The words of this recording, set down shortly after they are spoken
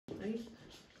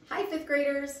Hi fifth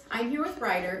graders, I'm here with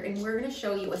Ryder and we're going to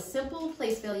show you a simple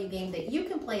place value game that you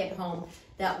can play at home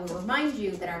that will remind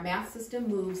you that our math system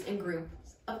moves in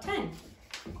groups of 10.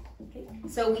 Okay.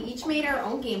 So we each made our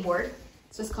own game board.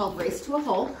 It's just called Race to a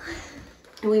Hole.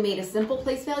 And we made a simple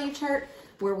place value chart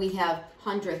where we have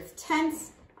hundredths,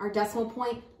 tenths, our decimal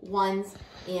point, ones,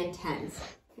 and tens.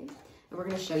 Okay. And we're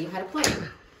going to show you how to play.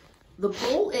 The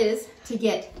goal is to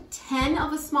get 10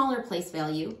 of a smaller place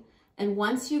value. And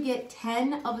once you get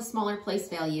 10 of a smaller place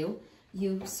value,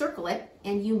 you circle it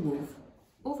and you move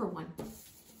over one.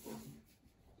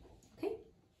 Okay?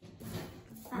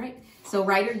 All right. So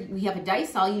Ryder, we have a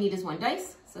dice. All you need is one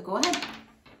dice. So go ahead.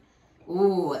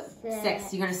 Ooh,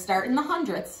 6. You're going to start in the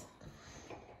hundredths.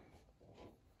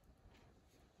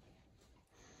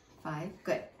 5.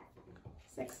 Good.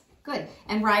 6. Good.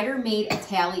 And Ryder made a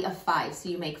tally of 5. So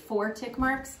you make 4 tick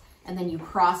marks and then you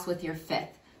cross with your 5th.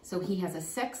 So he has a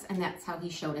 6, and that's how he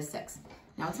showed a 6.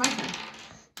 Now it's my turn.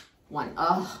 1.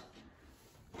 Ugh.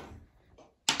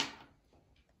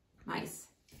 Nice.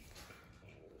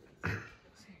 3.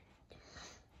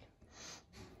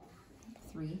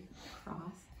 Cross.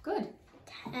 Good.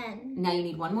 10. Now you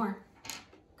need one more,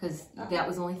 because that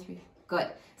was only 3. Good.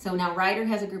 So now Ryder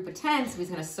has a group of 10, so he's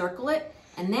going to circle it,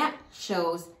 and that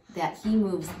shows that he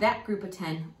moves that group of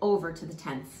 10 over to the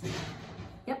tenths.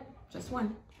 Yep, just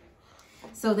 1.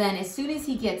 So then as soon as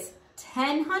he gets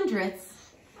 10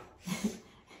 hundredths,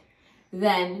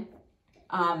 then,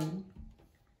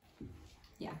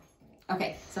 yeah.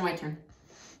 Okay, so my turn.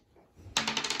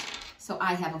 So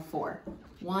I have a 4.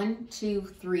 1, 2,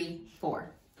 3,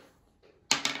 4.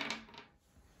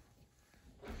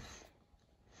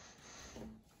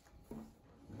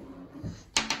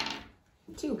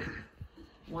 2.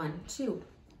 1, 2.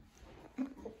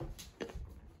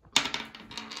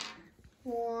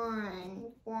 1.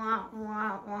 Wah,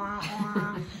 wah, wah,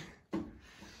 wah.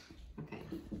 Okay.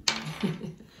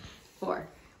 4.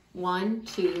 1,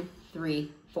 2,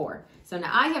 3, 4. So now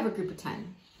I have a group of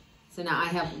 10. So now I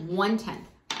have 1/10.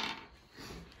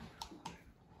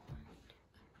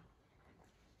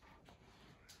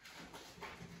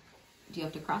 Do you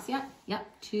have to cross yet? Yep.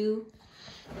 2,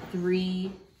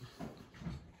 3,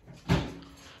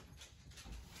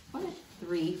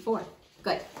 4.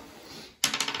 Good.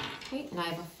 Okay, and I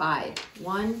have a 5.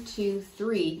 1, 2,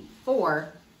 3,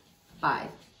 4,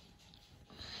 5.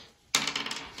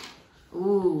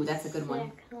 Ooh, that's a good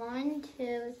one. 1,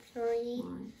 2, 3,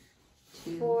 1,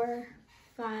 2, 4,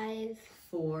 5,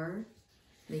 4.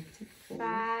 Make it 4.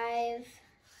 5,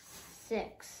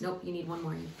 6. Nope, you need one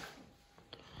more.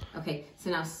 Okay, so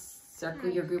now circle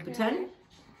your group of 10.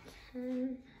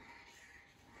 10.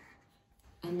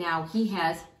 And now he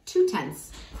has 2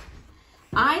 tenths.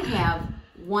 I have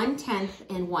 1/10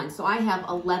 and 1, so I have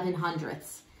 11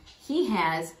 hundredths. He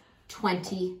has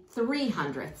 23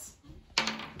 hundredths.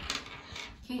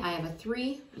 Okay, I have a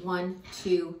 3. 1,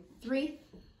 2, 3.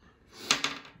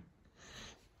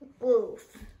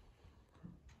 Oof.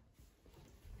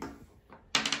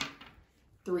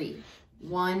 3.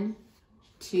 1,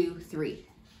 2, 3.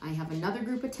 I have another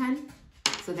group of 10,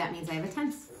 so that means I have a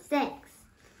tenth. 6.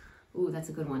 Ooh, that's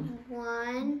a good one.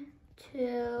 1,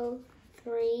 2,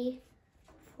 3,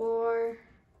 4,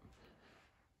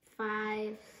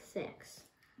 5, 6.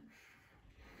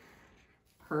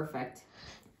 Perfect.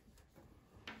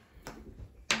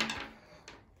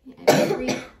 I have 3.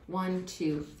 1,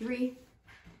 2, 3.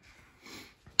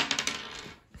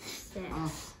 6.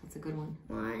 Oh, that's a good one.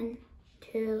 1,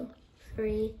 2,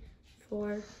 3,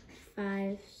 4,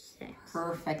 5, 6.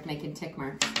 Perfect, making tick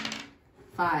marks.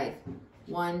 5.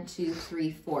 1, 2,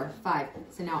 3, 4, 5.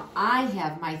 So now I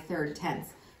have my 3rd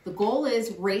tenth. The goal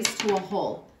is race to a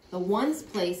whole. The ones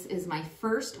place is my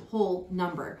first whole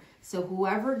number. So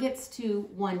whoever gets to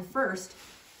 1 first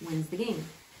wins the game.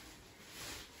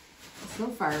 So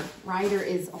far, Ryder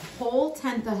is a whole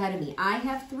tenth ahead of me. I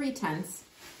have 3 tenths.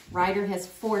 Ryder has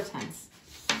 4 tenths.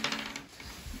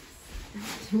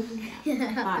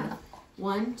 5.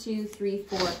 1, 2, 3,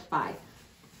 4, 5.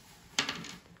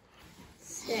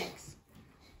 6.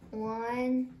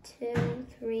 1, 2,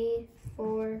 3,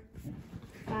 4,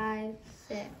 5,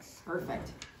 6.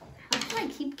 Perfect. How can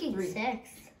I keep getting 3. 6?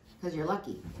 Because you're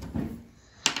lucky.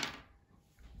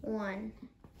 1.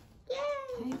 Yay!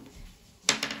 Okay.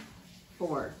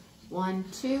 4. 1,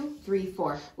 2, 3,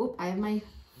 4. Oop, I have my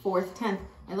 4th tenth.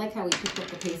 I like how we picked up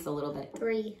the pace a little bit.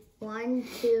 3. 1,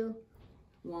 2.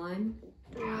 1.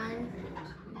 1,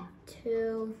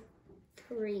 2,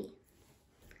 3.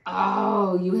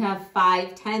 Oh, you have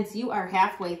 5 tenths. You are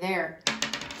halfway there.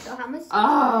 So how much?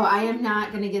 Oh, I am not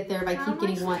going to get there by keep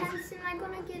getting 1. How much tenths am I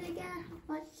going to get again?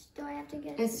 What do I have to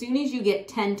get? As soon as you get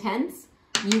 10 tenths,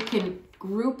 you can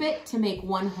group it to make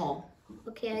one hole.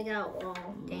 Okay, I got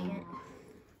all. Dang it.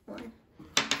 1.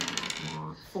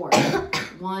 4.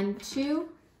 1, 2,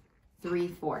 3,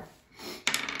 4.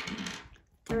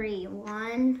 3.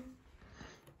 1.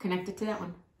 Connect it to that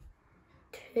one.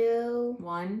 2.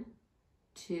 1,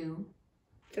 2,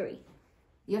 3.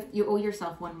 You owe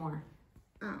yourself one more.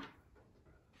 Oh.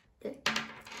 3.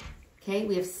 Okay,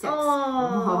 we have 6.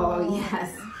 Oh. Oh,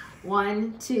 yes.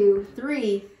 1, 2,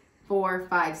 3, 4,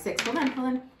 5, 6. Hold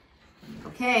on.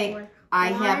 Okay, 4. I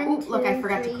have. One, Oop! Look, I two,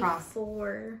 forgot three, to cross.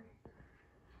 4.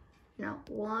 No.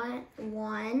 1,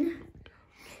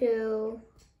 2,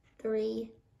 3,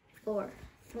 4.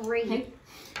 3. Okay.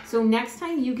 So next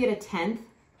time you get a 10th,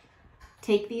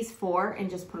 take these 4 and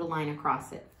just put a line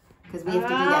across it, because we have to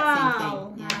do that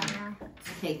same thing. Yeah.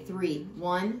 Okay, 3.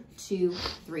 1, 2,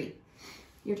 3.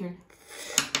 Your turn.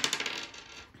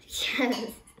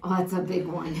 Yes. Oh, that's a big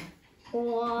one.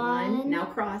 1. Now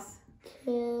cross.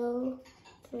 2,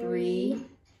 3,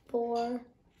 4,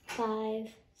 5,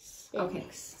 6. Okay,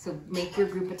 so make your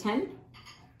group of 10.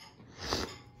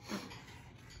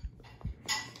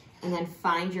 And then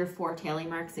find your 4 tally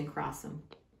marks and cross them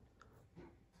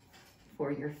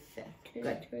for your 5th. 2,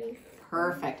 Good. 3,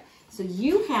 4. Perfect. So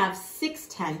you have 6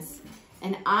 tenths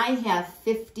and I have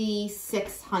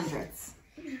 56 hundredths.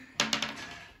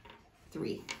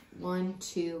 3. 1,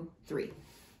 2, 3.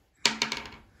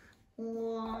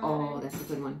 1. Oh, that's a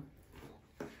good one.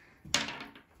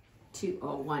 2,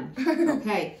 1.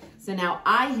 Okay, so now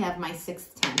I have my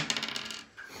 6th 10.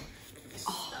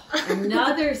 Oh,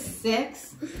 another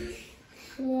 6.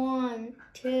 1,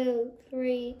 2,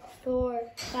 3, 4,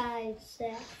 5,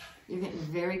 6. You're getting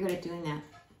very good at doing that.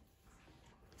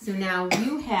 So now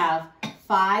you have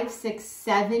 5, 6,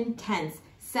 7 tenths,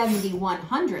 71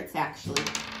 hundredths actually.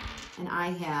 And I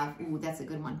have, ooh, that's a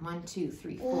good one. 1, 2,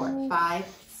 3, 4, 5,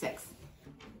 6.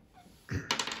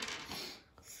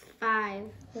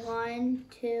 5. 1,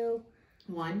 2,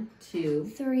 1,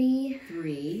 2, 3,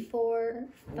 3, 4,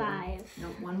 5. no,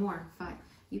 one more. 5.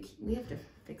 We have to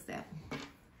fix that.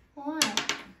 1.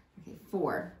 Okay,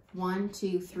 4. 1,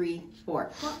 2, 3,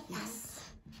 4. Yes.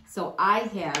 So I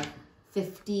have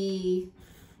 57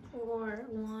 4,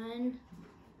 1,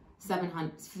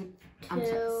 I'm 2,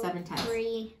 sorry, 7 tenths.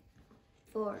 3,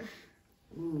 4.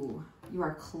 Ooh, you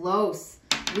are close.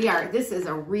 This is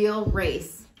a real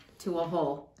race to a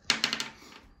hole.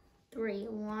 3.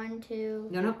 1, 2.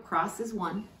 No, cross is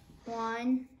 1.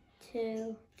 1,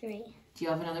 2, 3. Do you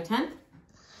have another 10th?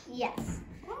 Yes.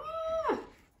 Ah.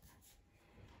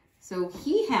 So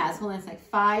he has, hold on a sec,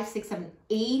 5, 6, 7,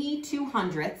 82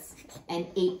 hundredths and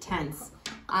 8 tenths.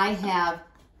 I have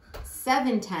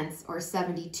 7 tenths or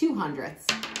 72 hundredths.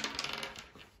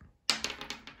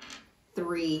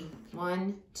 3.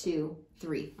 1, 2,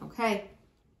 3. Okay.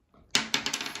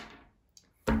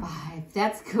 5.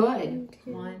 That's good.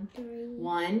 1,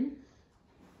 1,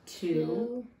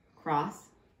 2, cross.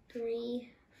 3,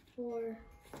 4,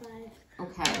 5.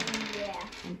 Okay. Yeah.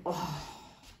 And, oh,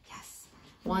 yes.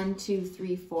 1, 2,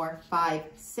 3, 4, 5,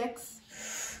 6.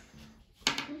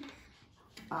 5.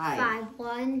 5.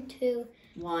 1, 2,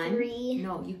 1. 3.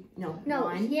 No.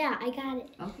 1. Yeah, I got it.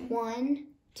 Okay. 1,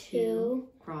 2,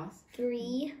 cross.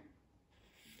 3,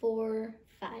 4,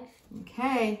 5.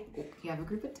 Okay. You have a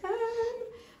group of 10.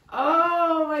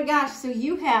 Oh my gosh. So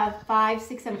you have 5,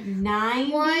 6, 7,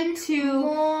 92.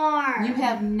 More. You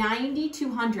have 92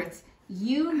 hundredths.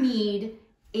 You need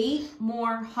 8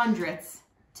 more hundredths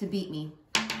to beat me.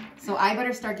 So I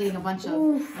better start getting a bunch of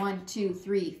 1, 2,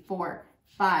 3, 4,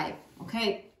 5.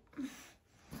 Okay.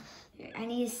 I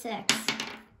need 6.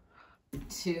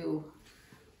 2.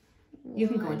 You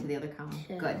can go into the other column.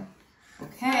 2. Good.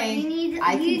 Okay. You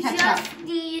I can catch up.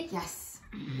 need. Yes.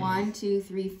 1, 2,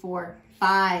 3, 4,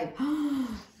 5.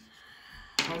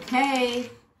 Okay.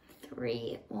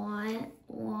 3, 1,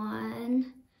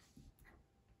 1.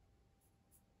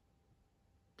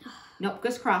 Nope,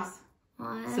 just cross.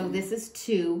 1. So this is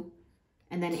 2,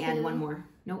 and then add 1 more.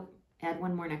 Nope, add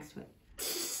 1 more next to it.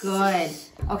 Good.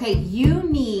 Okay, you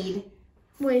need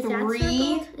Wait, is 3. that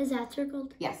circled? Is that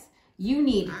circled? Yes, you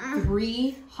need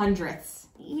 3 hundredths.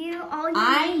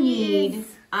 I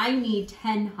need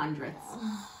 10 hundredths.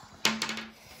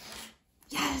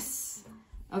 Yes.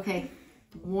 Okay.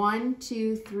 1,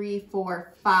 2, 3,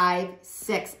 4, 5,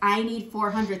 6. I need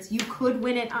 4 hundredths. You could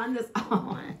win it on this.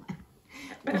 Oh,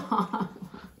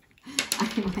 I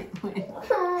might win.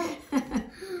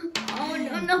 Oh,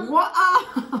 no.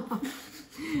 Whoa.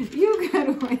 You could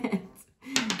win.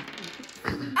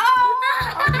 Oh,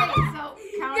 okay, so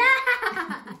count.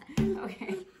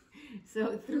 Okay, so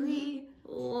 3,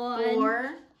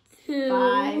 4,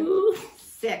 5,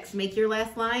 6. 6. Make your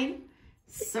last line.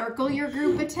 Circle your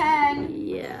group of 10.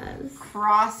 Yes.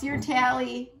 Cross your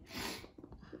tally.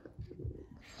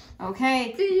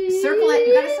 Okay, circle it.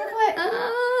 You gotta circle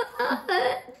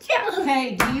it.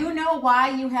 Okay, do you know why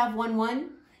you have 1 1?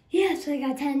 Yes, I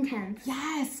got 10 tenths.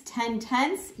 Yes, 10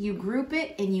 tenths. You group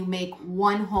it and you make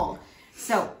 1 whole.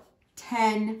 So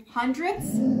 10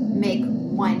 hundredths make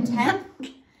 1 tenth.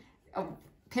 Oh,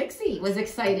 Pixie was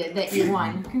excited that you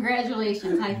won.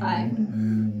 Congratulations. High five.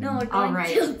 No, we're All going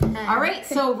right. to 10. All right,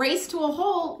 so race to a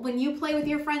hole. When you play with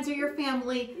your friends or your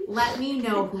family, let me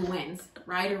know who wins.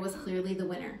 Ryder was clearly the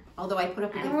winner, although I put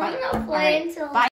up a I good want fight. to All play right, until bye.